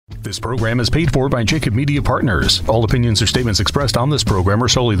This program is paid for by Jacob Media Partners. All opinions or statements expressed on this program are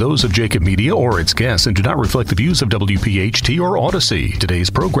solely those of Jacob Media or its guests and do not reflect the views of WPHT or Odyssey.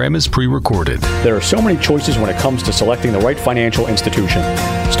 Today's program is pre-recorded. There are so many choices when it comes to selecting the right financial institution.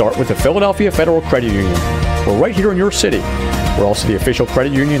 Start with the Philadelphia Federal Credit Union. We're right here in your city. We're also the official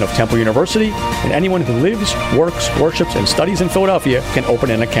credit union of Temple University, and anyone who lives, works, worships, and studies in Philadelphia can open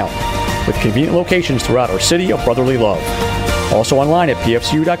an account, with convenient locations throughout our city of brotherly love. Also online at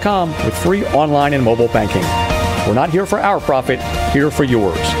pfcu.com with free online and mobile banking. We're not here for our profit, here for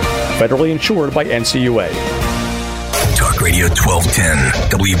yours. Federally insured by NCUA. Talk Radio 1210,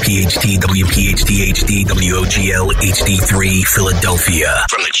 WPHT, WPHT HD, WOGL HD3, Philadelphia.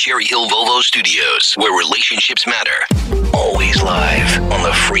 From the Cherry Hill Volvo Studios, where relationships matter. Always live on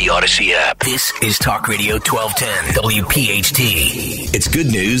the free Odyssey app. This is Talk Radio 1210, WPHT. It's good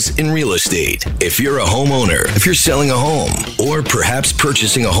news in real estate. If you're a homeowner, if you're selling a home, or perhaps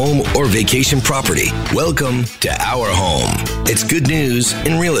purchasing a home or vacation property, welcome to Our Home. It's good news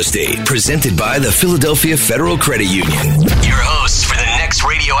in real estate, presented by the Philadelphia Federal Credit Union. Your hosts for the next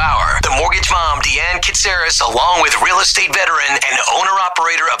radio hour, the mortgage mom, Deanne Kitsaris, along with real estate veteran and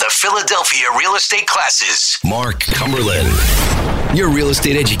owner-operator of the Philadelphia Real Estate Classes, Mark Cumberland. Your real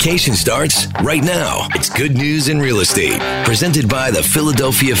estate education starts right now. It's good news in real estate, presented by the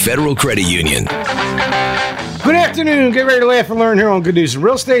Philadelphia Federal Credit Union. Good afternoon. Get ready to laugh and learn here on Good News in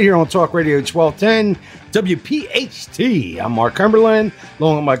Real Estate, here on Talk Radio 1210, WPHT. I'm Mark Cumberland,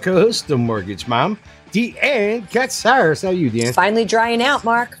 along with my co-host, the mortgage mom, Deanne Katsaris. How are you, Deanne? Finally drying out,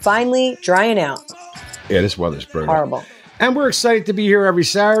 Mark. Finally drying out. Yeah, this weather's brutal. Horrible. And we're excited to be here every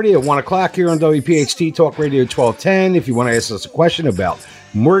Saturday at 1 o'clock here on WPHT Talk Radio 1210. If you want to ask us a question about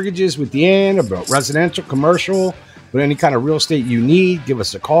mortgages with Deanne, about residential, commercial, but any kind of real estate you need, give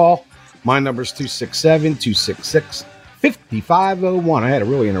us a call. My number is 267-266-5501. I had a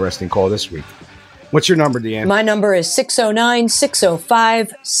really interesting call this week. What's your number, Deanne? My number is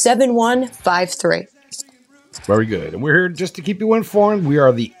 609-605-7153. Very good. And we're here just to keep you informed. We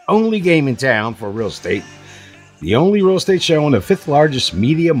are the only game in town for real estate. The only real estate show in the fifth largest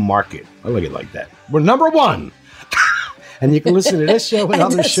media market. I look at it like that. We're number one. And you can listen to this show and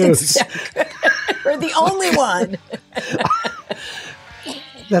other shows. We're the only one.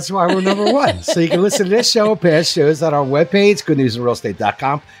 That's why we're number one. So you can listen to this show and past shows on our webpage,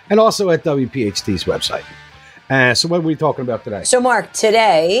 goodnewsinrealestate.com, and also at WPHT's website. So what are we talking about today? So, Mark,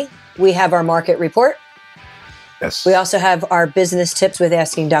 today we have our market report. Yes. We also have our business tips with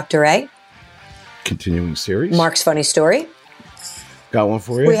Asking Dr. A. Continuing series. Mark's funny story. Got one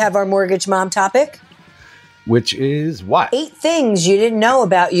for you. We have our mortgage mom topic. Which is what? 8 things you didn't know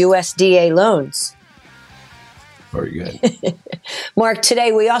about USDA loans. Very good. Mark,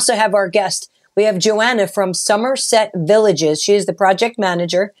 today we also have our guest. We have Joanna from Somerset Villages. She is the project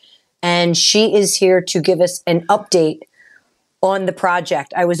manager, and she is here to give us an update on the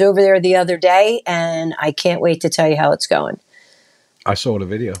project. I was over there the other day, and I can't wait to tell you how it's going. I saw the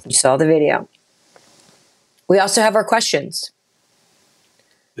video. You saw the video. We also have our questions.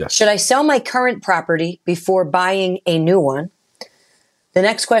 Yes. Should I sell my current property before buying a new one? The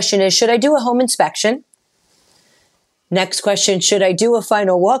next question is, should I do a home inspection? Next question, should I do a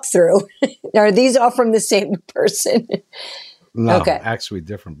final walkthrough? Are these all from the same person? No, okay. Actually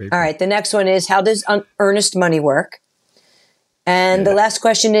different people. All right. The next one is, how does earnest money work? And the last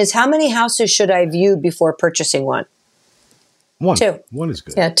question is, how many houses should I view before purchasing one? 1. 2. 1 is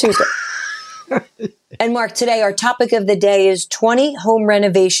good. Yeah, 2 is good. And Mark, today our topic of the day is 20 home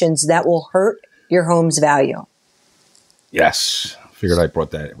renovations that will hurt your home's value. Yes. Figured I'd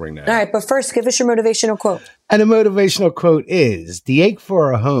bring that All right, but first, give us your motivational quote. And the motivational quote is, the ache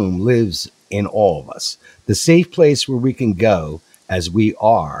for a home lives in all of us. The safe place where we can go as we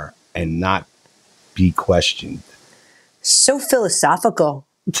are and not be questioned. So philosophical.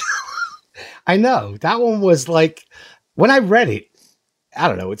 I know. That one was like, when I read it, I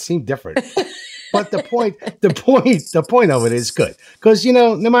don't know, it seemed different. But the point of it is good. Because,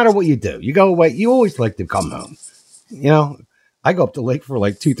 no matter what you do, you go away, you always like to come home. I go up the lake for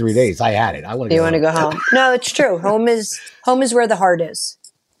like 2-3 days. I had it. You want to go home? No, it's true. Home is where the heart is.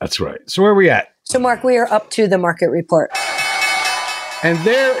 That's right. So where are we at? So, Mark, we are up to the market report. And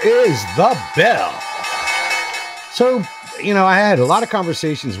there is the bell. So, I had a lot of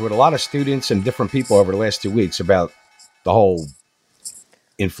conversations with a lot of students and different people over the last 2 weeks about the whole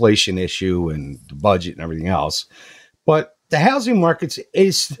inflation issue and the budget and everything else. But the housing market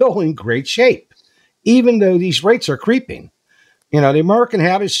is still in great shape, even though these rates are creeping. The American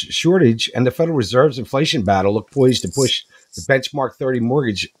housing shortage and the Federal Reserve's inflation battle look poised to push the benchmark 30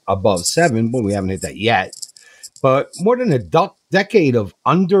 mortgage above 7, but we haven't hit that yet. but more than a decade of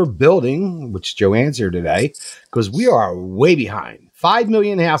underbuilding, which Joanne's here today, because we are way behind. 5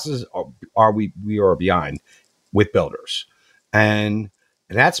 million houses we are behind with builders. And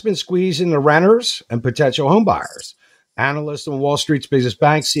that's been squeezing the renters and potential home buyers. Analysts on Wall Street's biggest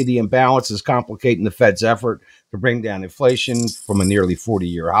banks see the imbalance as complicating the Fed's effort to bring down inflation from a nearly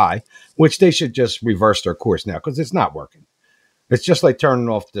 40-year high, which they should just reverse their course now because it's not working. It's just like turning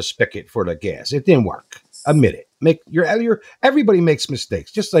off the spigot for the gas. It didn't work. Admit it. Everybody makes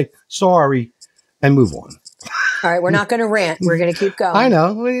mistakes. Just like sorry and move on. All right, we're not going to rant. We're going to keep going. I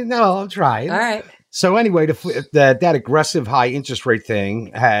know. No, I'm trying. All right. So anyway, that aggressive high interest rate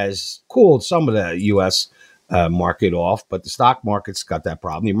thing has cooled some of the U.S. Market off, but the stock market's got that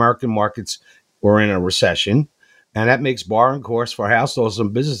problem. The American markets were in a recession, and that makes borrowing costs for households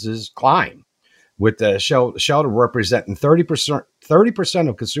and businesses climb. With the shelter representing 30%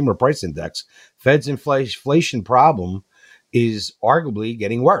 of consumer price index, Fed's inflation problem is arguably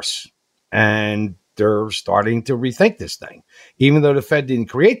getting worse. And they're starting to rethink this thing. Even though the Fed didn't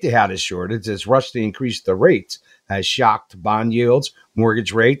create the housing shortage, its rush to increase the rates has shocked bond yields,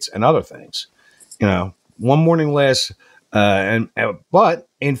 mortgage rates, and other things. One morning but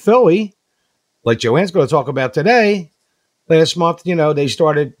in Philly, like Joanne's going to talk about today, last month, they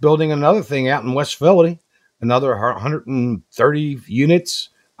started building another thing out in West Philly, another 130 units.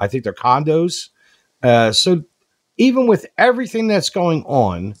 I think they're condos. So even with everything that's going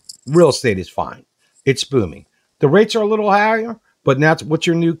on, real estate is fine. It's booming. The rates are a little higher, but now what's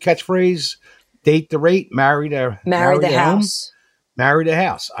your new catchphrase? Date the rate, marry the house. Marry the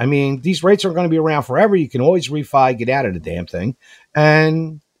house. I mean, these rates are going to be around forever. You can always refi, get out of the damn thing,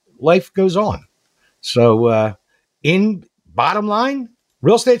 and life goes on. So in bottom line,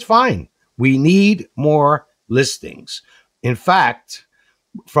 real estate's fine. We need more listings. In fact,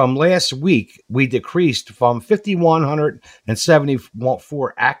 from last week, we decreased from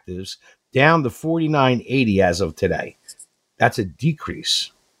 5,174 actives down to 4,980 as of today. That's a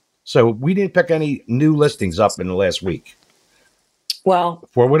decrease. So we didn't pick any new listings up in the last week. Well,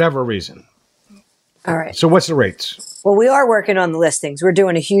 for whatever reason. All right. So what's the rates? Well, we are working on the listings. We're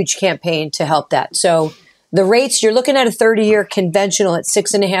doing a huge campaign to help that. So the rates, you're looking at a 30-year conventional at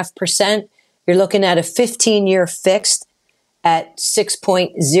 6.5%. You're looking at a 15-year fixed at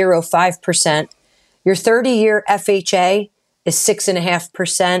 6.05%. Your 30-year FHA is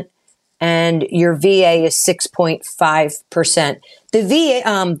 6.5%, and your VA is 6.5%.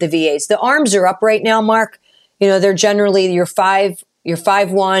 The ARMs are up right now, Mark. They're generally your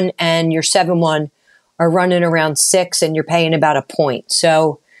 5.1 and your 7.1 are running around 6, and you're paying about a point.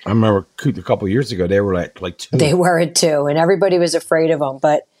 So I remember a couple of years ago they were at like 2. They were at 2, and everybody was afraid of them.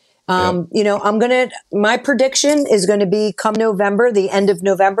 But my prediction is going to be come November, the end of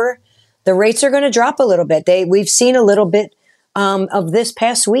November, the rates are going to drop a little bit. We've seen a little bit of this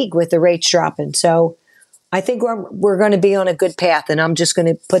past week with the rates dropping. So I think we're going to be on a good path, and I'm just going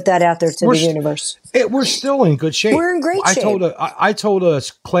to put that out there to the universe. We're still in good shape. We're in great shape. I told a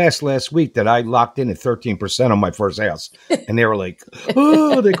class last week that I locked in at 13% on my first house, and they were like,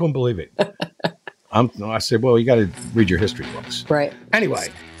 "Oh, they couldn't believe it." I said, "Well, you got to read your history books." Right. Anyway,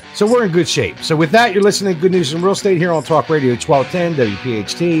 so we're in good shape. So with that, you're listening to Good News in Real Estate here on Talk Radio 1210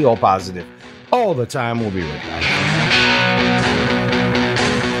 WPHT, all positive, all the time. We'll be right back.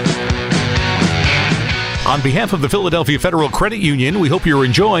 On behalf of the Philadelphia Federal Credit Union, we hope you're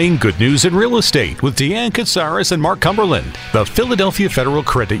enjoying Good News in Real Estate with Deanne Katsaris and Mark Cumberland. The Philadelphia Federal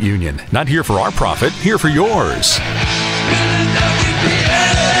Credit Union. Not here for our profit, here for yours.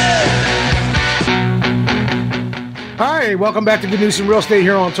 Hi, welcome back to Good News in Real Estate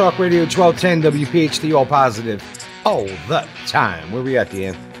here on Talk Radio 1210 WPHT, all positive, all the time. Where we at,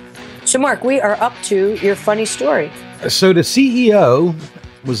 Deanne? So, Mark, we are up to your funny story. So the CEO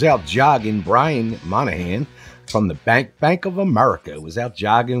was out jogging. Brian Monahan from the Bank of America was out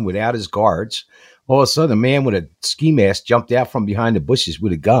jogging without his guards. All of a sudden, a man with a ski mask jumped out from behind the bushes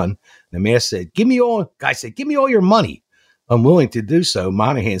with a gun. The man said, "Give me all your money." Unwilling to do so,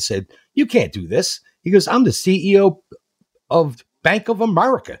 Monahan said, "You can't do this." He goes, "I'm the CEO of Bank of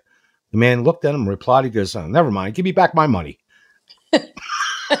America." The man looked at him and replied, he goes, "Oh, never mind. Give me back my money."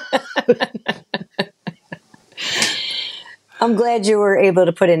 I'm glad you were able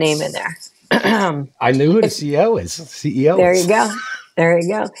to put a name in there. I knew who the CEO is. There you go. There you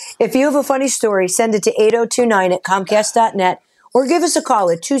go. If you have a funny story, send it to 8029@comcast.net or give us a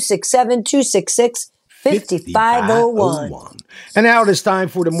call at 267-266-5501. And now it is time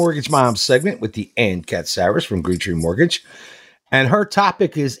for the Mortgage Mom segment with Deanne Katsaris from Green Tree Mortgage. And her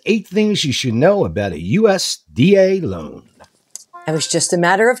topic is 8 things you should know about a USDA loan. It was just a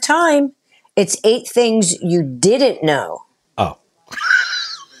matter of time. It's 8 things you didn't know. Oh,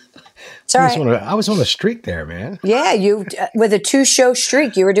 It's all right. I was on a streak there, man. Yeah, you with a 2-show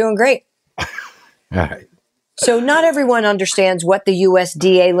streak, you were doing great. All right. So not everyone understands what the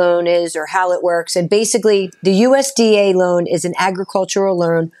USDA loan is or how it works. And basically, the USDA loan is an agricultural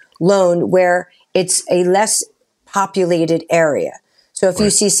loan where it's a less populated area. So if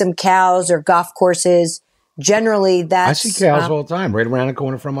you see some cows or golf courses, generally that's... I see cows all the time, right around the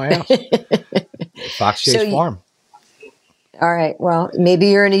corner from my house. Fox Chase Farm. All right. Well, maybe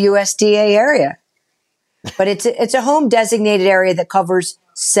you're in a USDA area. But it's a home designated area that covers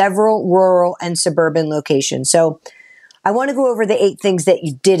several rural and suburban locations. So I want to go over the 8 things that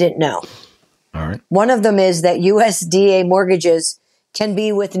you didn't know. All right. One of them is that USDA mortgages can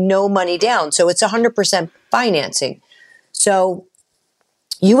be with no money down. So it's 100% financing. So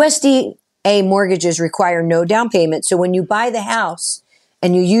USDA mortgages require no down payment. So when you buy the house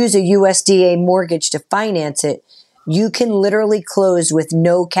and you use a USDA mortgage to finance it, you can literally close with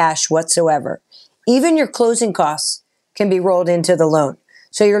no cash whatsoever. Even your closing costs can be rolled into the loan.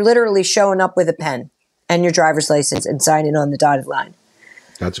 So you're literally showing up with a pen and your driver's license and signing on the dotted line.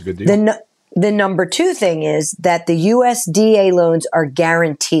 That's a good deal. The number 2 thing is that the USDA loans are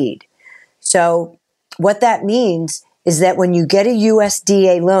guaranteed. So what that means is that when you get a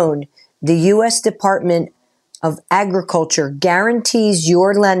USDA loan, the U.S. Department of Agriculture guarantees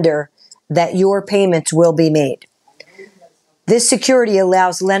your lender that your payments will be made. This security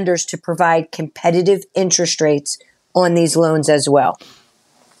allows lenders to provide competitive interest rates on these loans as well.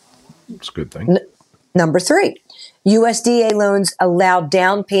 It's a good thing. Number 3, USDA loans allow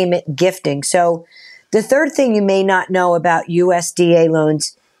down payment gifting. So the third thing you may not know about USDA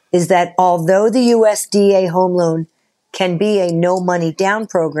loans is that although the USDA home loan can be a no money down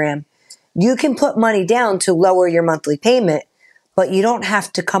program, you can put money down to lower your monthly payment, but you don't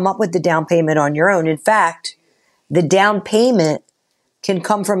have to come up with the down payment on your own. In fact, the down payment can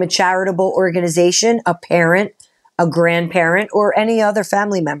come from a charitable organization, a parent, a grandparent, or any other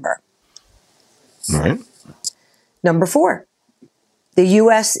family member. All right. Number 4, the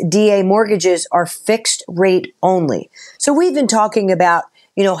USDA mortgages are fixed rate only. So we've been talking about,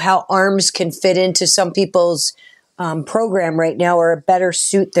 how ARMS can fit into some people's program right now or better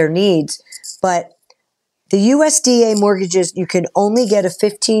suit their needs. But the USDA mortgages, you can only get a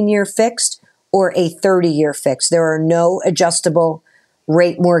 15-year fixed or a 30-year fixed. There are no adjustable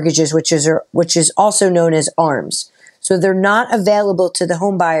rate mortgages, which is also known as ARMS. So they're not available to the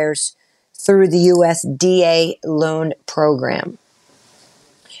home buyers through the USDA loan program.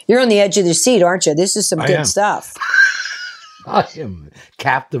 You're on the edge of the seat, aren't you? This is some good stuff. I am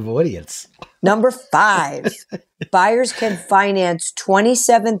captive audience. Number 5, buyers can finance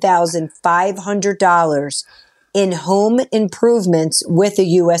 $27,500 in home improvements with a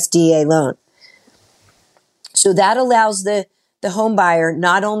USDA loan. So that allows the home buyer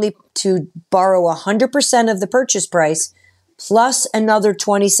not only to borrow 100% of the purchase price plus another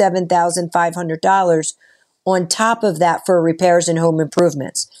 $27,500 on top of that for repairs and home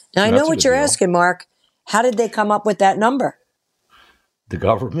improvements. Now, I know what you're asking, Mark. How did they come up with that number? The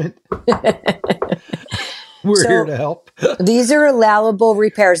government. We're here to help. These are allowable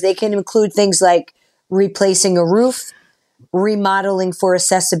repairs. They can include things like replacing a roof, remodeling for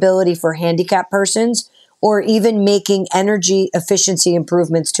accessibility for handicapped persons, or even making energy efficiency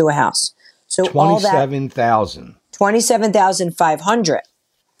improvements to a house. So all that $27,500.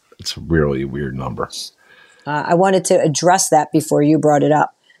 It's really a weird number. I wanted to address that before you brought it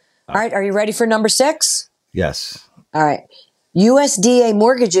up. All right, are you ready for number 6? Yes. All right. USDA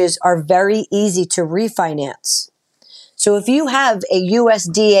mortgages are very easy to refinance. So if you have a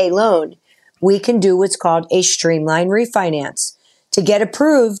USDA loan, we can do what's called a streamline refinance. To get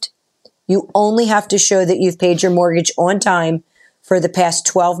approved, you only have to show that you've paid your mortgage on time for the past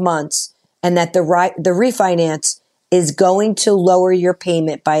 12 months and that the refinance is going to lower your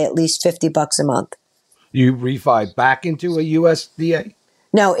payment by at least $50 a month. You refi back into a USDA?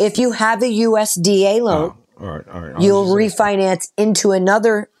 No, if you have a USDA loan, all right. You'll refinance into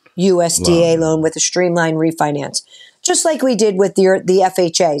another USDA loan with a streamlined refinance, just like we did with the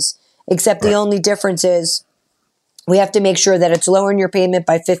FHAs, except the only difference is we have to make sure that it's lowering your payment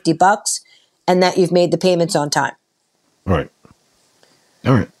by $50 and that you've made the payments on time. All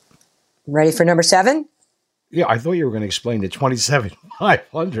right. Ready for number 7? Yeah, I thought you were going to explain the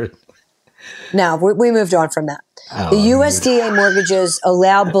 $27,500. No, we moved on from that. The USDA mortgages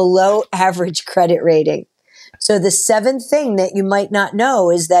allow below average credit rating. So the 7th thing that you might not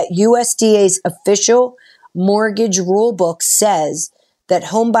know is that USDA's official mortgage rule book says that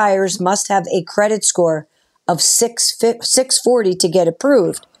home buyers must have a credit score of 640 to get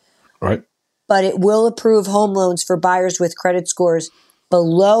approved. Right. but it will approve home loans for buyers with credit scores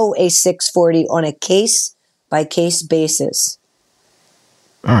below a 640 on a case-by-case basis.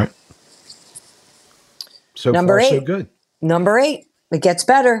 All right. So Number far, 8. so good. Number 8, it gets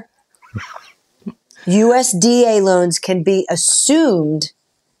better. USDA loans can be assumed.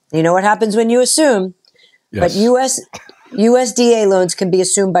 You know what happens when you assume? Yes. But USDA loans can be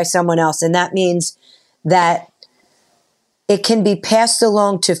assumed by someone else, and that means that it can be passed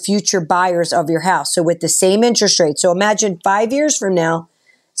along to future buyers of your house. So with the same interest rate. So imagine 5 years from now,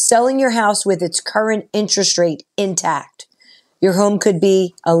 selling your house with its current interest rate intact. Your home could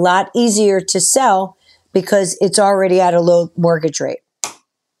be a lot easier to sell because it's already at a low mortgage rate.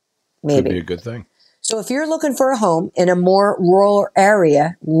 Maybe. Could be a good thing. So if you're looking for a home in a more rural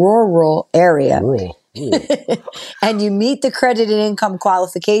area, Rural. and you meet the credit and income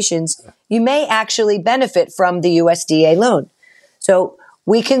qualifications, you may actually benefit from the USDA loan. So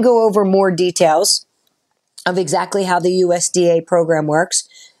we can go over more details of exactly how the USDA program works.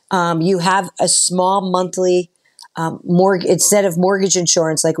 You have a small monthly mortgage, instead of mortgage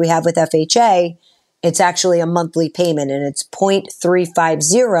insurance like we have with FHA, it's actually a monthly payment, and it's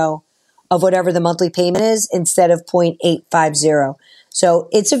 0.350 of whatever the monthly payment is instead of 0.850. So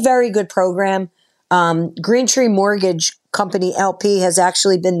it's a very good program. Green Tree Mortgage Company LP has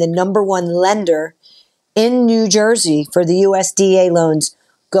actually been the number one lender in New Jersey for the USDA loans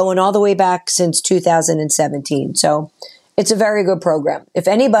going all the way back since 2017. So it's a very good program. If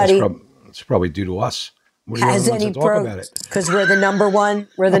anybody it's probably due to us. has any about it. because we're the number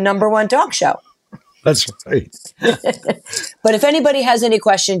one talk show. That's right. But if anybody has any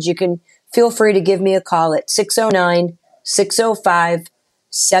questions, you can feel free to give me a call at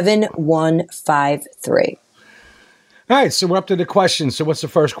 609-605-7153. All right, so we're up to the question. So what's the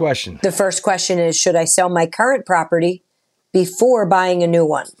first question? The first question is, should I sell my current property before buying a new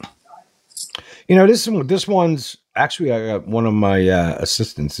one? You know, this one's actually, I got one of my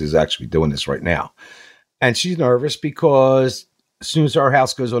assistants is actually doing this right now. And she's nervous because as soon as our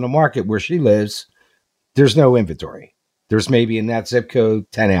house goes on the market where she lives, there's no inventory. There's maybe in that zip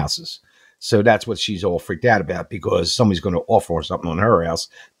code 10 houses. So that's what she's all freaked out about, because somebody's going to offer something on her house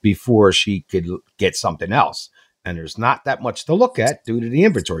before she could get something else. And there's not that much to look at due to the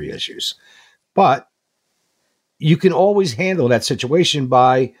inventory issues. But you can always handle that situation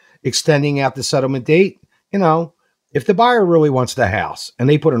by extending out the settlement date. You know, if the buyer really wants the house and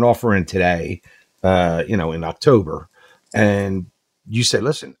they put an offer in today, in October, and you say,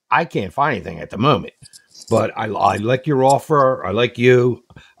 listen, I can't find anything at the moment, but I like your offer. I like you.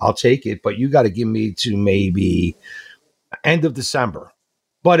 I'll take it. But you got to give me to maybe end of December.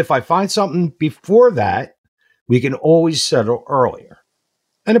 But if I find something before that, we can always settle earlier.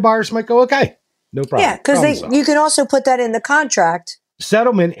 And the buyers might go, okay, no problem. Yeah, because you can also put that in the contract.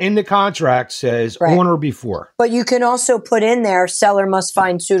 Settlement in the contract says on or before. But you can also put in there, seller must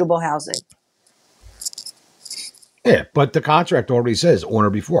find suitable housing. Yeah, but the contract already says on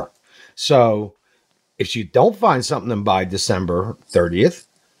or before. So if you don't find something by December 30th,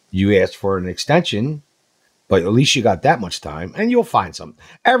 you ask for an extension, but at least you got that much time and you'll find something.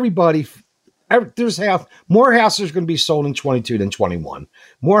 There's more houses are going to be sold in 22 than 21.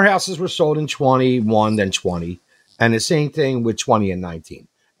 More houses were sold in 21 than 20. And the same thing with 20 and 19.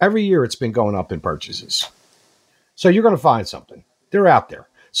 Every year it's been going up in purchases. So you're going to find something. They're out there.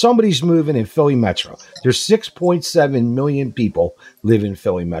 Somebody's moving in Philly Metro. There's 6.7 million people live in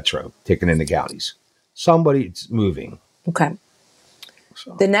Philly Metro, taken in the counties. Somebody's moving. Okay.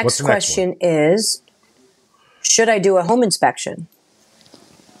 So, the next question is, should I do a home inspection?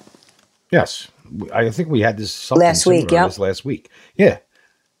 Yes. I think we had this last week. Yeah. Last week. Yeah.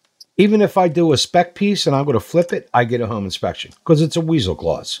 Even if I do a spec piece and I'm going to flip it, I get a home inspection because it's a weasel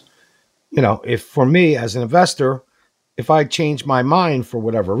clause. You know, if for me as an investor, if I change my mind for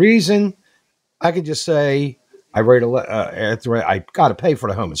whatever reason, I could just say I write I got to pay for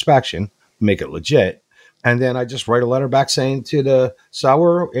the home inspection, make it legit, and then I just write a letter back saying to the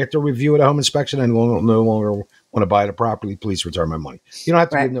seller after review of the home inspection, and no longer want to buy the property, please return my money. You don't have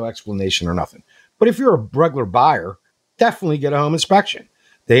to give no explanation or nothing. But if you're a regular buyer, definitely get a home inspection.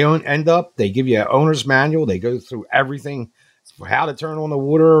 They they give you an owner's manual. They go through everything, how to turn on the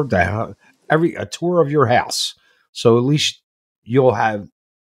water, a tour of your house. So at least you'll have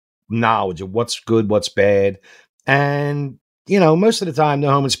knowledge of what's good, what's bad. And, most of the time, the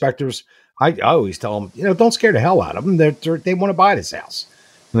home inspectors, I always tell them, don't scare the hell out of them. They want to buy this house.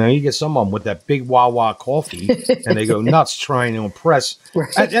 You get someone with that big Wawa coffee and they go nuts trying to impress.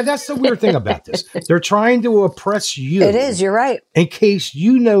 Right. And that's the weird thing about this. They're trying to oppress you. It is. You're right. In case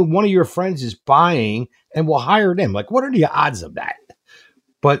one of your friends is buying and will hire them. Like, what are the odds of that?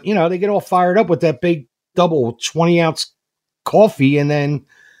 But, they get all fired up with that big double 20-ounce coffee and then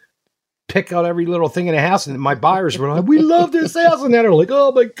pick out every little thing in the house. And my buyers were like, we love this house. And then they're like,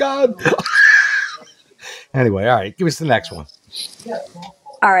 oh, my God. Anyway, all right, give us the next one.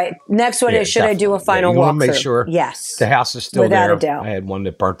 All right, next one is, should I do a final walkthrough? You want to make walkthrough? sure Yes. the house is still Without there. a doubt. I had one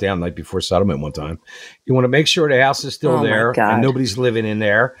that burnt down the night before settlement one time. You want to make sure the house is still there and nobody's living in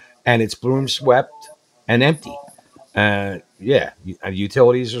there and it's broom swept and empty.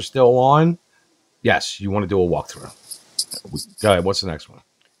 Utilities are still on. Yes, you want to do a walkthrough. Go ahead. What's the next one?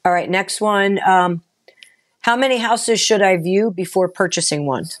 All right, next one. How many houses should I view before purchasing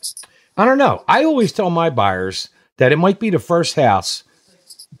one? I don't know. I always tell my buyers that it might be the first house.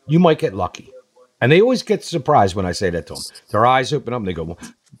 You might get lucky. And they always get surprised when I say that to them. Their eyes open up and they go, well,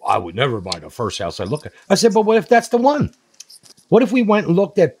 I would never buy the first house I look at. I said, but what if that's the one? What if we went and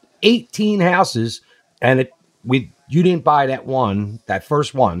looked at 18 houses and you didn't buy that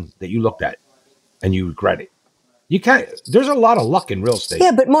first one that you looked at and you regret it? There's a lot of luck in real estate.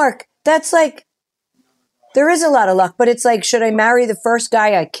 Yeah, but Mark, that's like, there is a lot of luck, but it's like, should I marry the first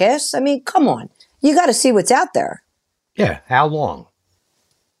guy I kiss? I mean, come on. You got to see what's out there. Yeah. How long?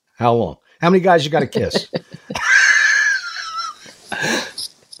 How many guys you got to kiss?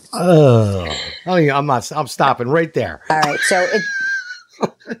 I'm stopping right there. All right. So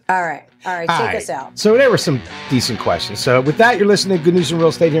all right. Take us out. So there were some decent questions. So with that, you're listening to Good News in Real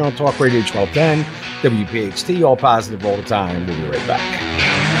Estate here on Talk Radio 1210, WPHT, all positive all the time. We'll be right back.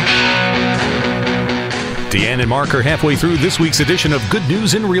 Deanne and Mark are halfway through this week's edition of Good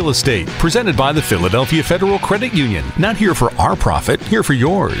News in Real Estate, presented by the Philadelphia Federal Credit Union. Not here for our profit, here for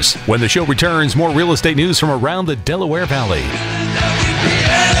yours. When the show returns, more real estate news from around the Delaware Valley.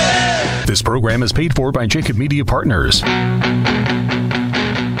 This program is paid for by Jacob Media Partners. All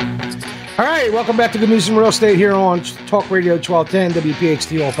right, welcome back to Good News in Real Estate here on Talk Radio 1210,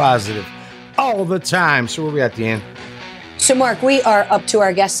 WPHT, all positive all the time. So where are we at, Deanne? So, Mark, we are up to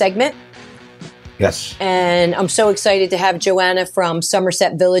our guest segment. Yes. And I'm so excited to have Joanna from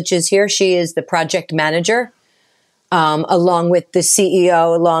Somerset Villages here. She is the project manager, along with the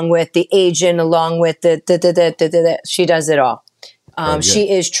CEO, along with the agent, along with she does it all. She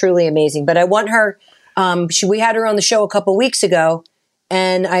is truly amazing. But I want her, we had her on the show a couple weeks ago,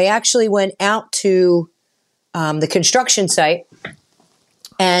 and I actually went out to the construction site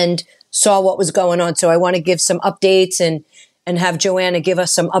and saw what was going on. So I want to give some updates and have Joanna give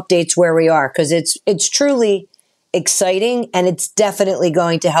us some updates where we are, because it's truly exciting, and it's definitely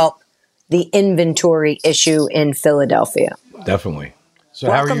going to help the inventory issue in Philadelphia. Definitely. So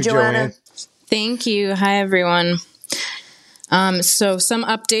welcome, how are you, Joanna? Thank you. Hi, everyone. So some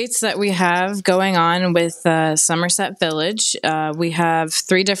updates that we have going on with Somerset Village. We have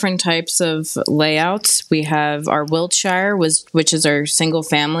 3 different types of layouts. We have our Wiltshire, which is our single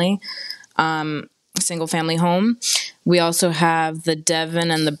family home. We also have the Devon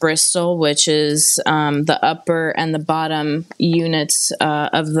and the Bristol, which is the upper and the bottom units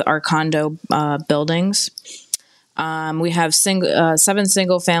of our condo buildings. We have 7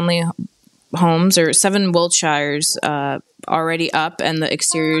 single family homes, or 7 Wiltshires already up, and the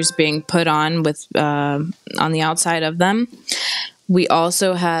exteriors being put on with on the outside of them. We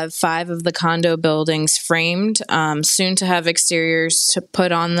also have 5 of the condo buildings framed, soon to have exteriors to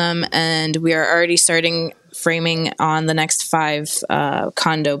put on them, and we are already starting framing on the next 5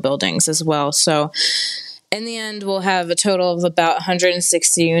 condo buildings as well. So in the end, we'll have a total of about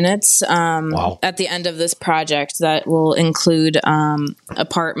 160 units at the end of this project. That will include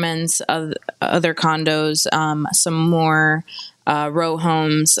apartments, other condos, some more row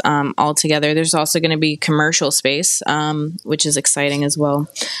homes altogether. There's also going to be commercial space, which is exciting as well.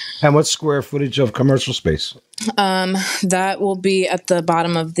 And what square footage of commercial space? That will be at the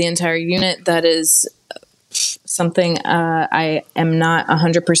bottom of the entire unit. That is something I am not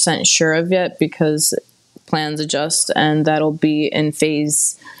 100% sure of yet, because plans adjust, and that'll be in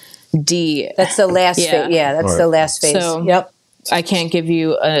phase D. That's the last phase. Yeah, that's the last phase. So, yep. I can't give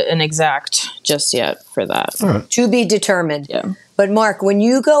you an exact just yet for that. Right. To be determined. Yeah. But Mark, when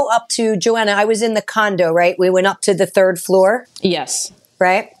you go up to, Joanna, I was in the condo, right? We went up to the 3rd floor. Yes.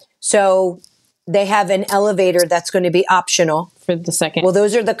 Right? So they have an elevator that's going to be optional. For the second. Well,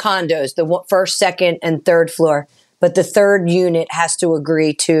 those are the condos, the 1st, 2nd, and 3rd floor. But the 3rd unit has to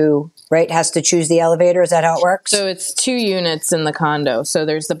agree to, right? Has to choose the elevator. Is that how it works? So it's 2 units in the condo. So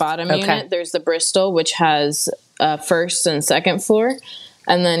there's the bottom unit. There's the Bristol, which has 1st and 2nd floor.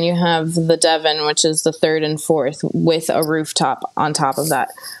 And then you have the Devon, which is the 3rd and 4th, with a rooftop on top of that.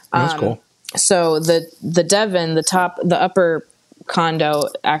 That's cool. So the Devon, the upper condo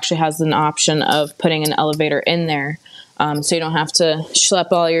actually has an option of putting an elevator in there. so you don't have to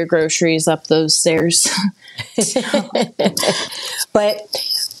schlep all your groceries up those stairs. But,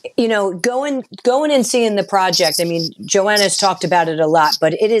 you know, going and seeing the project, I mean, Joanna's talked about it a lot,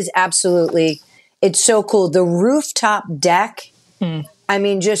 but it is absolutely, it's so cool. The rooftop deck, I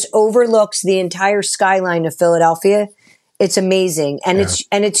mean, just overlooks the entire skyline of Philadelphia. It's amazing. And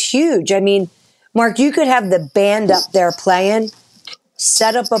it's huge. I mean, Mark, you could have the band up there playing,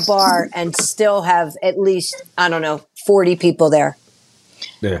 set up a bar, and still have at least, I don't know, 40 people there.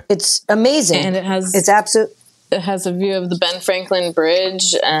 Yeah. It's amazing. And it has a view of the Ben Franklin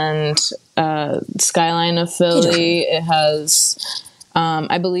Bridge and skyline of Philly. It has,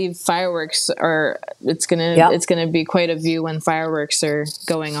 I believe, fireworks are. It's gonna be quite a view when fireworks are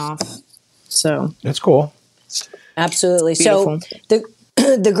going off. So that's cool. Absolutely. Beautiful. So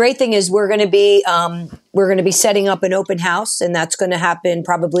the great thing is we're going to be setting up an open house, and that's going to happen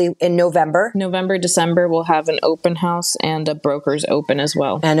probably in November. December, we'll have an open house and a broker's open as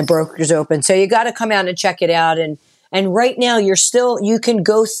well. So you got to come out and check it out. And right now you can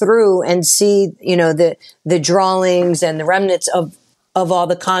go through and see, you know, the drawings and the remnants of all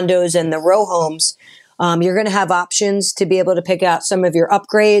the condos and the row homes. You're going to have options to be able to pick out some of your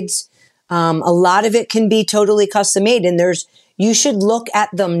upgrades. A lot of it can be totally custom made, and you should look at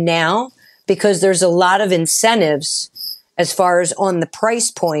them now because there's a lot of incentives as far as on the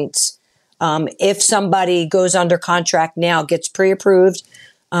price points. If somebody goes under contract now, gets pre-approved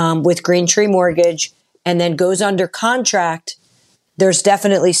with Green Tree Mortgage, and then goes under contract, there's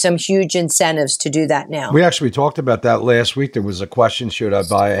definitely some huge incentives to do that now. We actually talked about that last week. There was a question, should I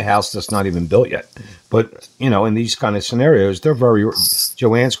buy a house that's not even built yet? But, you know, in these kind of scenarios,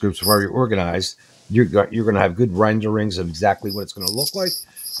 Joanne's group's very organized. You're going to have good renderings of exactly what it's going to look like.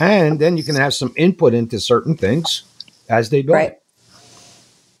 And then you can have some input into certain things as they build. Right.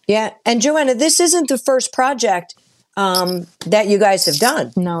 Yeah. And Joanna, this isn't the first project that you guys have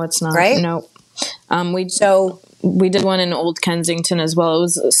done. No, it's not. Right? No. We did one in Old Kensington as well. It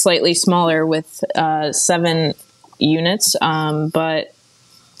was slightly smaller with 7 units, but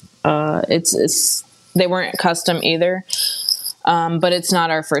they weren't custom either. But it's not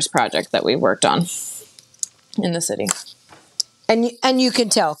our first project that we worked on in the city. And you can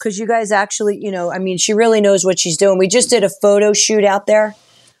tell because you guys actually, you know, I mean, she really knows what she's doing. We just did a photo shoot out there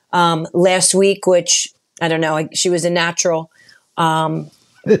last week, which I don't know. She was a natural.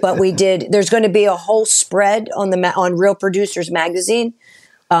 But there's going to be a whole spread on Real Producers Magazine,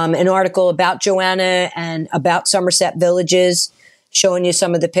 an article about Joanna and about Somerset Villages, showing you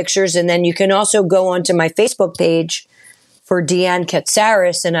some of the pictures. And then you can also go onto my Facebook page for Deanne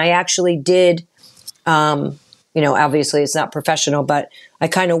Katsaris. And I actually did, you know, obviously it's not professional, but I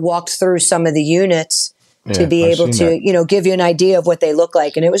kind of walked through some of the units to be able to, you know, give you an idea of what they look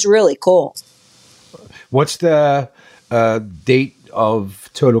like. And it was really cool. What's the date of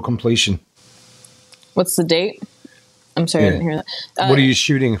total completion? What's the date? I'm sorry, I didn't hear that. What are you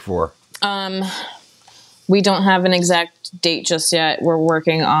shooting for? We don't have an exact date just yet. We're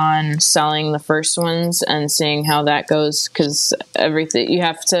working on selling the first ones and seeing how that goes because everything you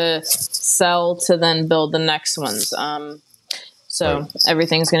have to sell to then build the next ones.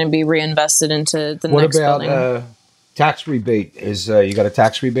 Everything's going to be reinvested into the next building. What about tax rebate? You got a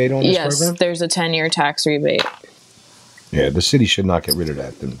tax rebate on this program? Yes, there's a 10-year tax rebate. Yeah, the city should not get rid of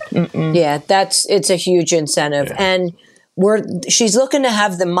that. Then. Yeah, it's a huge incentive. Yeah. And she's looking to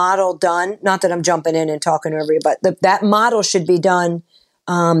have the model done. Not that I'm jumping in and talking over you, but that model should be done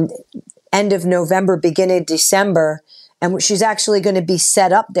end of November, beginning of December. And she's actually going to be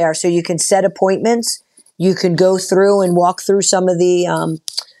set up there. So you can set appointments. You can go through and walk through some of the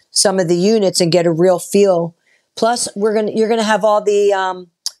units and get a real feel. Plus, you're going to have all the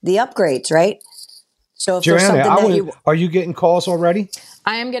upgrades, right? So if Joanna, there's something are you getting calls already?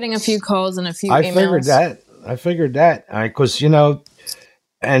 I am getting a few calls and a few emails. I figured that because, you know,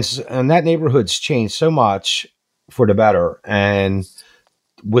 and that neighborhood's changed so much for the better. And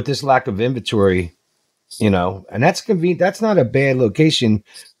with this lack of inventory, you know, and that's convenient. That's not a bad location,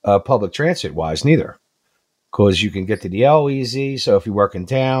 public transit wise, neither, because you can get to the L easy. So if you work in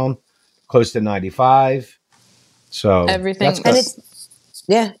town, close to 95, so everything, and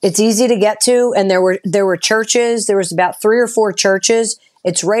it's easy to get to. And there were churches. There was about 3 or 4 churches.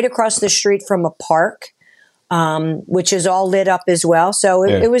 It's right across the street from a park, which is all lit up as well. So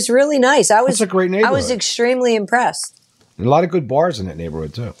it was really nice. It's a great neighborhood. I was extremely impressed. And a lot of good bars in that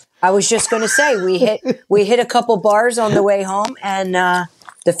neighborhood too. I was just going to say we hit a couple bars on the way home, and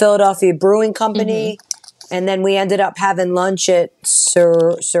the Philadelphia Brewing Company, and then we ended up having lunch at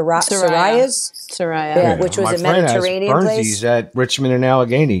Soraya's. Soraya, which was a Mediterranean place. Burnsies at Richmond and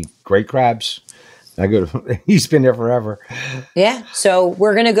Allegheny, great crabs. He's been there forever. Yeah. So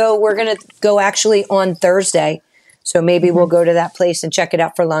we're gonna go actually on Thursday. So maybe we'll go to that place and check it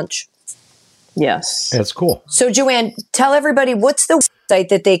out for lunch. Yes. That's cool. So Joanne, tell everybody what's the site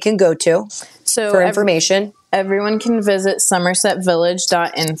that they can go to for information. Everyone can visit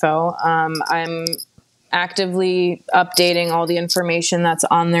somersetvillage.info. I'm actively updating all the information that's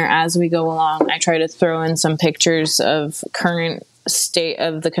on there as we go along. I try to throw in some pictures of current state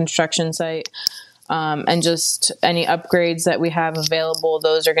of the construction site, and just any upgrades that we have available.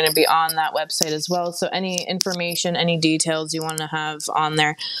 Those are going to be on that website as well. So any information, any details you want to have on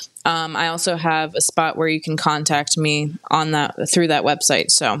there. I also have a spot where you can contact me on that through that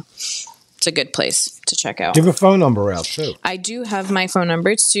website. So it's a good place to check out. Give a phone number out too. I do have my phone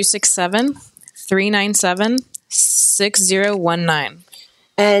number. It's 267-397-6019.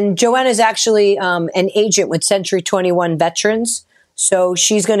 And Joanna is actually an agent with Century 21 Veterans. So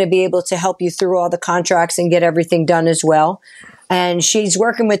she's going to be able to help you through all the contracts and get everything done as well. And she's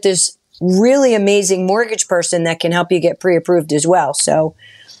working with this really amazing mortgage person that can help you get pre-approved as well. So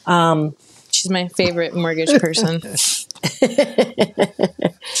she's my favorite mortgage person.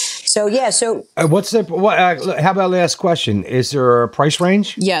 So yeah. So how about last question? Is there a price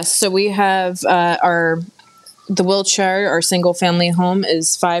range? Yes. So we have the Wiltshire, our single family home,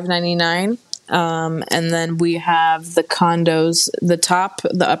 is $599. And then we have the condos,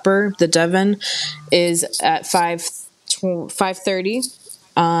 the upper, the Devon is at $530.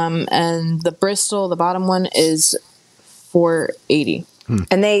 And the Bristol, the bottom one, is $480.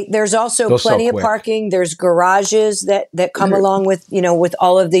 And there's also plenty of parking. There's garages that come along with, with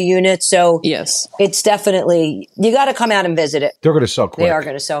all of the units. So yes, it's definitely, you got to come out and visit it. They're going to sell quick. They are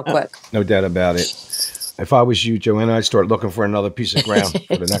going to sell quick. No doubt about it. If I was you, Joanna, I'd start looking for another piece of ground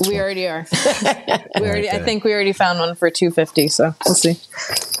for the next one. We already are. I think we already found one for $250. So we'll see.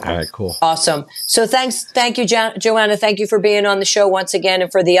 All right, cool. Awesome. So thank you, Joanna. Thank you for being on the show once again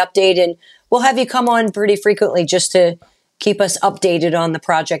and for the update. And we'll have you come on pretty frequently just to keep us updated on the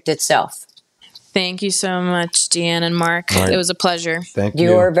project itself. Thank you so much, Deanne and Mark. Right. It was a pleasure. Thank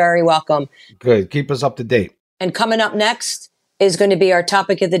you. You're very welcome. Good. Keep us up to date. And coming up next is going to be our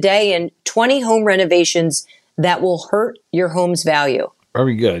topic of the day and 20 home renovations that will hurt your home's value.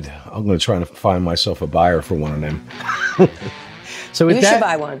 Very good. I'm going to try to find myself a buyer for one of them. So you should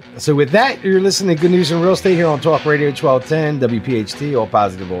buy one. So with that, you're listening to Good News in Real Estate here on Talk Radio 1210, WPHT, all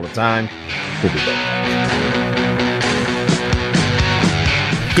positive all the time. We'll be back.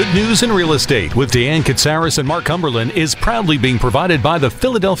 Good News in Real Estate with Deanne Katsaris and Mark Cumberland is proudly being provided by the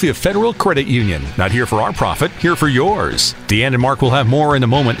Philadelphia Federal Credit Union. Not here for our profit, here for yours. Deanne and Mark will have more in a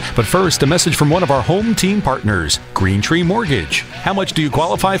moment, but first, a message from one of our home team partners, Green Tree Mortgage. How much do you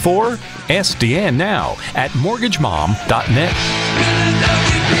qualify for? Ask Deanne now at mortgagemom.net.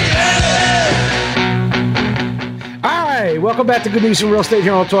 All right, welcome back to Good News in Real Estate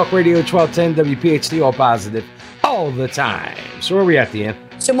here on Talk Radio 1210 WPHT, all positive all the time. So where are we at, Deanne?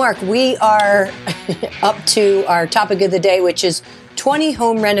 So, Mark, we are up to our topic of the day, which is 20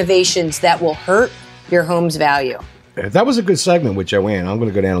 home renovations that will hurt your home's value. That was a good segment with Joanne. I'm going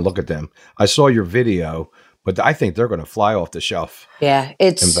to go down and look at them. I saw your video, but I think they're going to fly off the shelf. Yeah,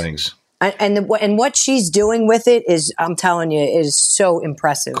 it's and things. And what she's doing with it is, I'm telling you, is so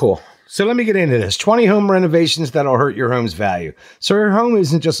impressive. Cool. So let me get into this. 20 home renovations that'll hurt your home's value. So your home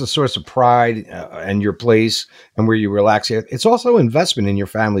isn't just a source of pride and your place and where you relax. It's also investment in your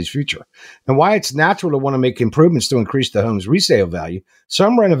family's future. And why it's natural to want to make improvements to increase the home's resale value,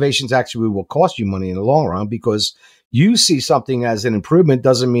 some renovations actually will cost you money in the long run because you see something as an improvement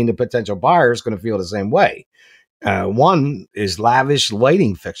doesn't mean the potential buyer is going to feel the same way. One is lavish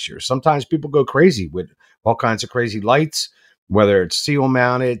lighting fixtures. Sometimes people go crazy with all kinds of crazy lights, whether it's seal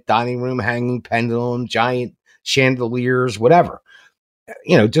mounted, dining room hanging pendulum, giant chandeliers, whatever.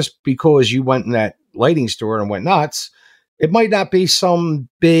 Just because you went in that lighting store and went nuts, it might not be some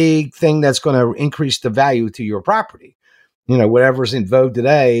big thing that's going to increase the value to your property. Whatever's in vogue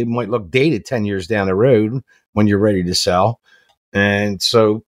today might look dated 10 years down the road when you're ready to sell. And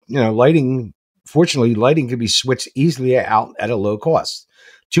so, lighting can be switched easily out at a low cost.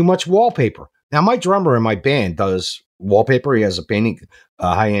 Too much wallpaper. Now, my drummer in my band does wallpaper. He has a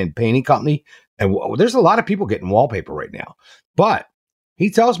high-end painting company, and there's a lot of people getting wallpaper right now. But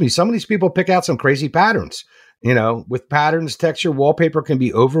he tells me some of these people pick out some crazy patterns. With patterns, texture, wallpaper can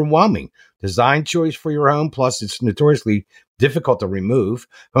be overwhelming. Design choice for your home, plus it's notoriously difficult to remove.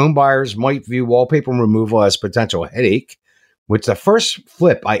 Home buyers might view wallpaper removal as potential headache, which the first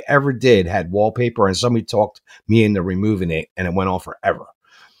flip I ever did had wallpaper, and somebody talked me into removing it, and it went on forever.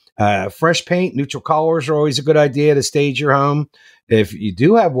 Fresh paint, neutral colors are always a good idea to stage your home. If you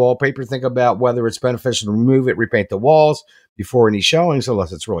do have wallpaper, think about whether it's beneficial to remove it, repaint the walls before any showings,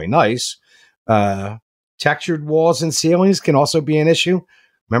 unless it's really nice. Textured walls and ceilings can also be an issue.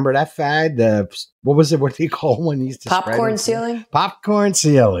 Remember that fad? What was it? What do you call when you used to popcorn ceiling? Popcorn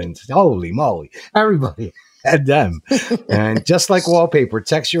ceilings. Holy moly. Everybody had them. And just like wallpaper,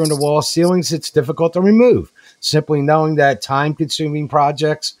 texture on the wall ceilings, it's difficult to remove. Simply knowing that time-consuming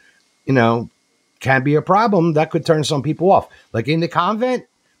projects, can be a problem, that could turn some people off. Like in the convent,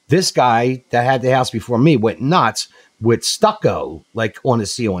 this guy that had the house before me went nuts with stucco, like on the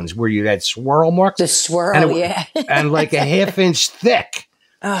ceilings where you had swirl marks. The swirl, yeah. And like a half-inch thick.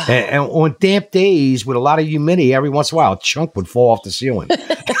 And on damp days with a lot of humidity, every once in a while, a chunk would fall off the ceiling.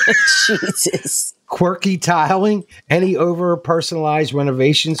 Jesus. Quirky tiling, any over-personalized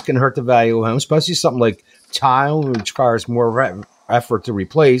renovations can hurt the value of a home, especially something like tile, which requires more effort to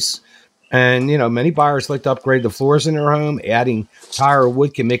replace. And, many buyers like to upgrade the floors in their home. Adding tile or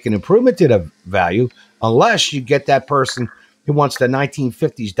wood can make an improvement to the value, unless you get that person who wants the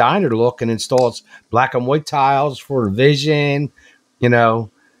 1950s diner look and installs black and white tiles for vision.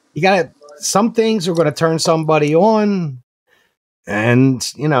 Some things are going to turn somebody on.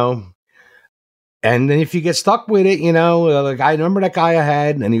 And, and then if you get stuck with it, like I remember that guy I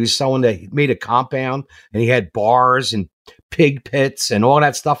had, and he was he made a compound, and he had bars and pig pits and all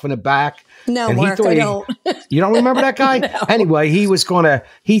that stuff in the back. No, and Mark, I don't. You don't remember that guy? No. Anyway, he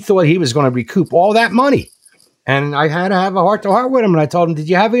thought he was going to recoup all that money. And I had to have a heart-to-heart with him, and I told him, did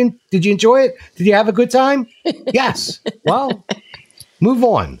you enjoy it? Did you have a good time? Yes. Well, move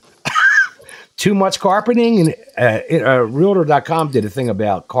on. Too much carpeting, and Realtor.com did a thing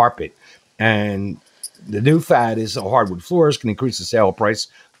about carpet. And the new fad is hardwood floors can increase the sale price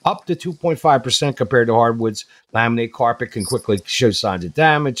up to 2.5% compared to hardwoods. Laminate carpet can quickly show signs of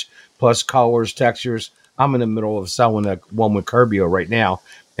damage, plus colors, textures. I'm in the middle of selling one with Curbio right now,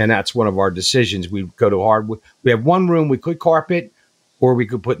 and that's one of our decisions. We go to hardwood. We have one room we could carpet, or we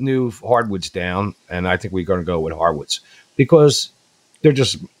could put new hardwoods down, and I think we're going to go with hardwoods because they're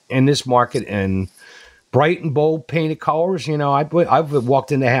just in this market and bright and bold painted colors. I've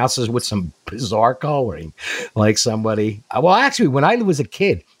walked into houses with some bizarre coloring, like somebody. Well, actually, when I was a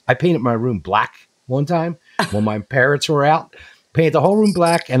kid, I painted my room black one time when my parents were out. Painted the whole room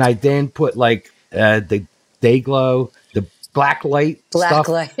black, and I then put like the day glow, the black light stuff.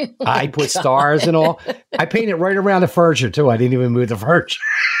 Light. I put stars and all. I painted right around the furniture too. I didn't even move the furniture.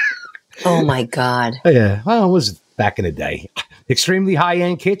 Oh my God. Yeah, well, it was back in the day. Extremely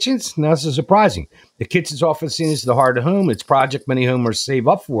high-end kitchens, not so surprising. The kitchen's often seen as the heart of home. It's a project many homeowners save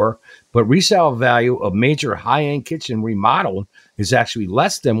up for, but resale value of major high-end kitchen remodeled is actually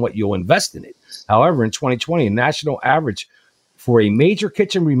less than what you'll invest in it. However, in 2020, a national average for a major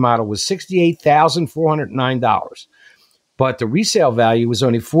kitchen remodel was $68,409. But the resale value was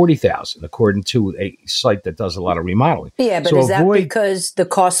only $40,000, according to a site that does a lot of remodeling. Yeah, but is that because the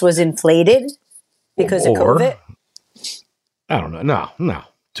cost was inflated because of COVID? I don't know. No.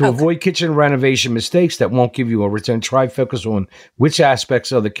 To avoid kitchen renovation mistakes that won't give you a return, try focus on which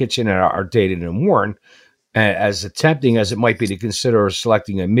aspects of the kitchen are dated and worn, as tempting as it might be to consider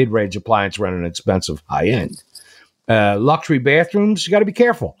selecting a mid-range appliance rather than an expensive high-end. Luxury bathrooms, you got to be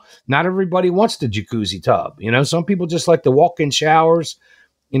careful. Not everybody wants the jacuzzi tub. Some people just like the walk-in showers.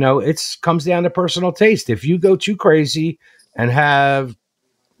 It comes down to personal taste. If you go too crazy and have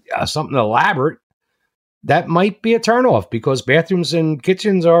something elaborate, that might be a turnoff because bathrooms and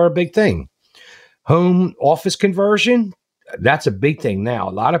kitchens are a big thing. Home office conversion, that's a big thing now.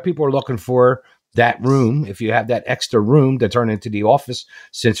 A lot of people are looking for that room. If you have that extra room to turn into the office,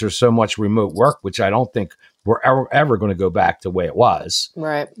 since there's so much remote work, which I don't think we're ever going to go back to the way it was.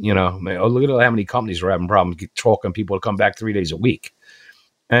 Right. Look at how many companies are having problems talking people to come back 3 days a week.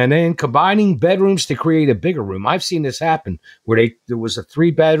 And then combining bedrooms to create a bigger room. I've seen this happen where there was a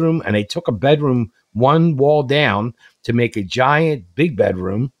 3-bedroom and they took a bedroom one wall down to make a giant big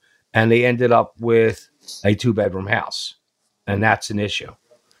bedroom, and they ended up with a 2-bedroom house. And that's an issue.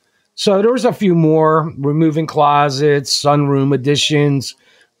 So there was a few more: removing closets, sunroom additions.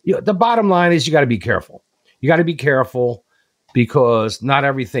 The bottom line is you got to be careful. You got to be careful because not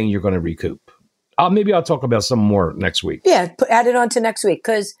everything you're going to recoup. Maybe I'll talk about some more next week. Yeah, add it on to next week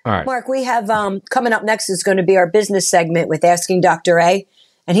because, right. Mark, we have coming up next is going to be our business segment with Asking Dr. A.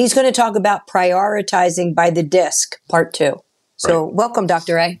 And he's going to talk about prioritizing by the disc, part 2. So welcome,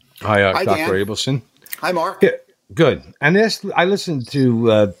 Dr. A. Hi, Hi, Dr. Dan. Abelson. Hi, Mark. Yeah, good. And I listened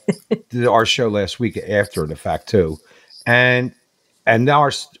to our show last week after the fact, too. And now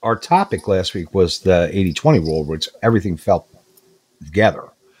our topic last week was the 80-20 rule, which everything fell together.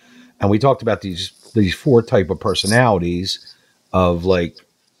 And we talked about these 4 type of personalities of like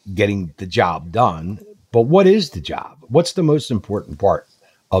getting the job done. But what is the job? What's the most important part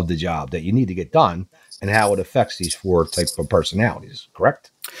of the job that you need to get done, and how it affects these 4 types of personalities?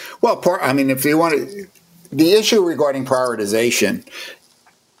 Correct? Well, if you want to, the issue regarding prioritization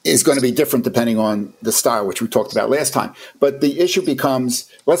is going to be different depending on the style, which we talked about last time. But the issue becomes,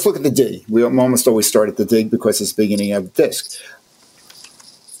 let's look at the D. We almost always start at the D because it's the beginning of the disc.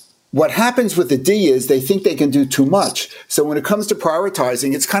 What happens with the D is they think they can do too much. So when it comes to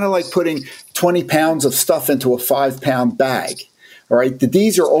prioritizing, it's kind of like putting 20 pounds of stuff into a 5-pound bag. All right. The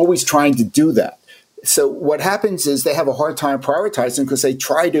D's are always trying to do that. So what happens is they have a hard time prioritizing because they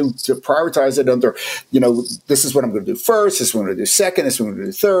try to prioritize it under, this is what I'm going to do first, this is what I'm going to do second, this is what I'm going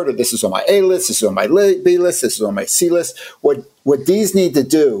to do third, or this is on my A list, this is on my B list, this is on my C list. What D's need to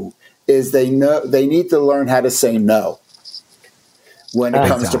do is they need to learn how to say no when it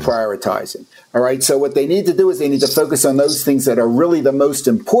comes to prioritizing. All right. So what they need to do is they need to focus on those things that are really the most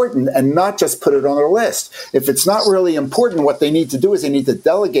important and not just put it on their list. If it's not really important, what they need to do is they need to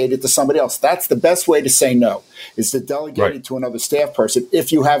delegate it to somebody else. That's the best way to say no, is to delegate it to another staff person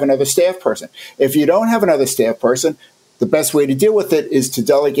if you have another staff person. If you don't have another staff person, the best way to deal with it is to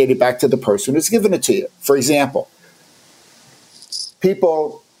delegate it back to the person who's given it to you. For example,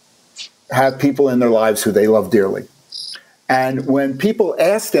 people have people in their lives who they love dearly. And when people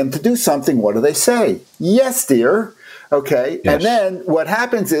ask them to do something, what do they say? Yes, dear. Okay. Yes. And then what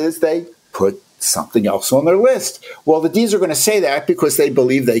happens is they put something else on their list. Well, the D's are going to say that because they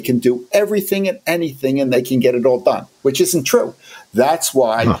believe they can do everything and anything and they can get it all done, which isn't true. That's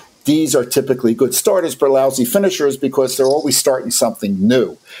why D's are typically good starters but lousy finishers, because they're always starting something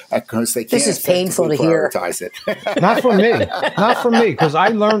new. Because they can't. This is painful to hear. It. Not for me, because I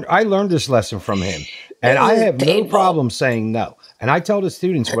learned this lesson from him. And I have no problem saying no. And I tell the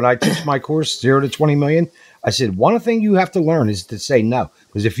students when I teach my course, 0 to 20 million, I said, one thing you have to learn is to say no.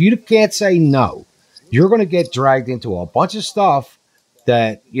 Because if you can't say no, you're going to get dragged into a bunch of stuff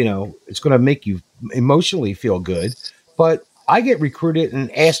that, it's going to make you emotionally feel good. But I get recruited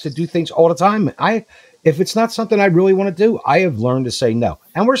and asked to do things all the time. If it's not something I really want to do, I have learned to say no.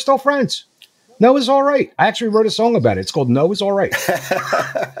 And we're still friends. No is all right. I actually wrote a song about it. It's called No is All Right.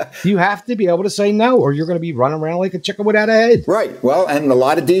 You have to be able to say no, or you're going to be running around like a chicken without a head. Right. Well, and a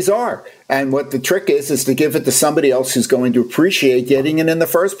lot of D's are. And what the trick is to give it to somebody else who's going to appreciate getting it in the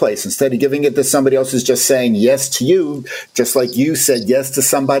first place, instead of giving it to somebody else who's just saying yes to you, just like you said yes to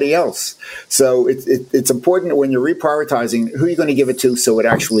somebody else. So it's important when you're reprioritizing who you're going to give it to so it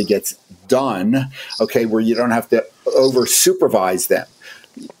actually gets done, okay, where you don't have to over-supervise them.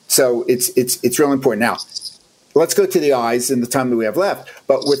 So it's really important. Now, let's go to the I's in the time that we have left.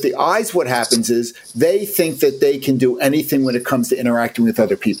 But with the I's, what happens is they think that they can do anything when it comes to interacting with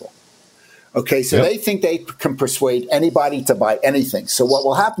other people. Okay, so they think they can persuade anybody to buy anything. So what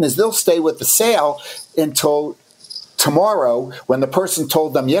will happen is they'll stay with the sale until tomorrow, when the person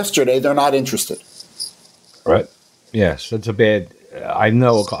told them yesterday they're not interested. Right. Yes, that's a bad. I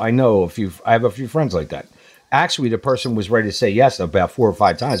know a few. I have a few friends like that. Actually, the person was ready to say yes about 4 or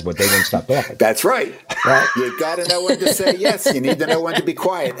 5 times, but they didn't stop talking. That's right. You got to know when to say yes. You need to know when to be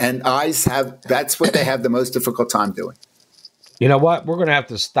quiet. And I's that's what they have the most difficult time doing. You know what? We're going to have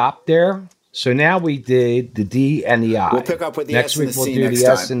to stop there. So now we did the D and the I. We'll pick up with the next S and the C week. We'll do the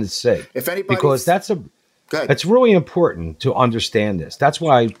S and the C. If anybody, because it's really important to understand this. That's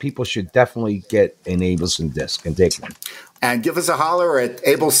why people should definitely get an Abelson disc and take one. And give us a holler at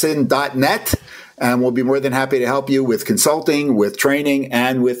abelson.net. And we'll be more than happy to help you with consulting, with training,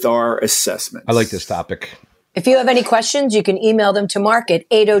 and with our assessments. I like this topic. If you have any questions, you can email them to Mark at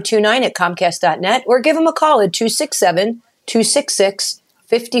 8029@comcast.net or give him a call at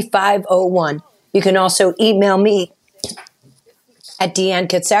 267-266-5501. You can also email me at Deanne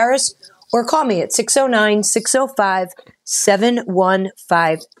Katsaris or call me at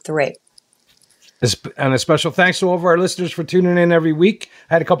 609-605-7153. And a special thanks to all of our listeners for tuning in every week.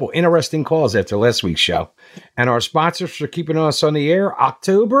 I had a couple interesting calls after last week's show. And our sponsors for keeping us on the air,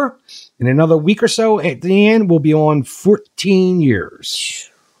 October. In another week or so, at the end, we'll be on 14 years.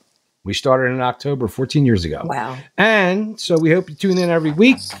 We started in October 14 years ago. Wow. And so we hope you tune in every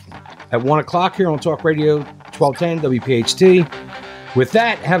week at 1 o'clock here on Talk Radio 1210 WPHT. With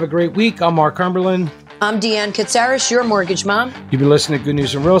that, have a great week. I'm Mark Cumberland. I'm Deanne Katsaris, your mortgage mom. You've been listening to Good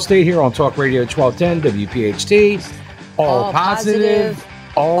News in Real Estate here on Talk Radio 1210 WPHT. All positive,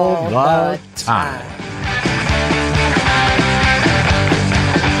 all the time.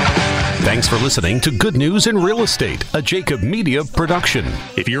 Thanks for listening to Good News in Real Estate, a Jacob Media production.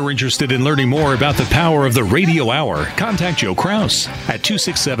 If you're interested in learning more about the power of the radio hour, contact Joe Kraus at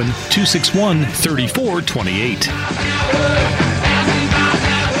 267-261-3428.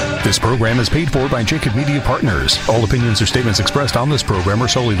 This program is paid for by Jacob Media Partners. All opinions or statements expressed on this program are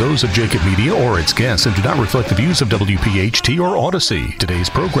solely those of Jacob Media or its guests and do not reflect the views of WPHT or Odyssey. Today's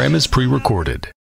program is pre-recorded.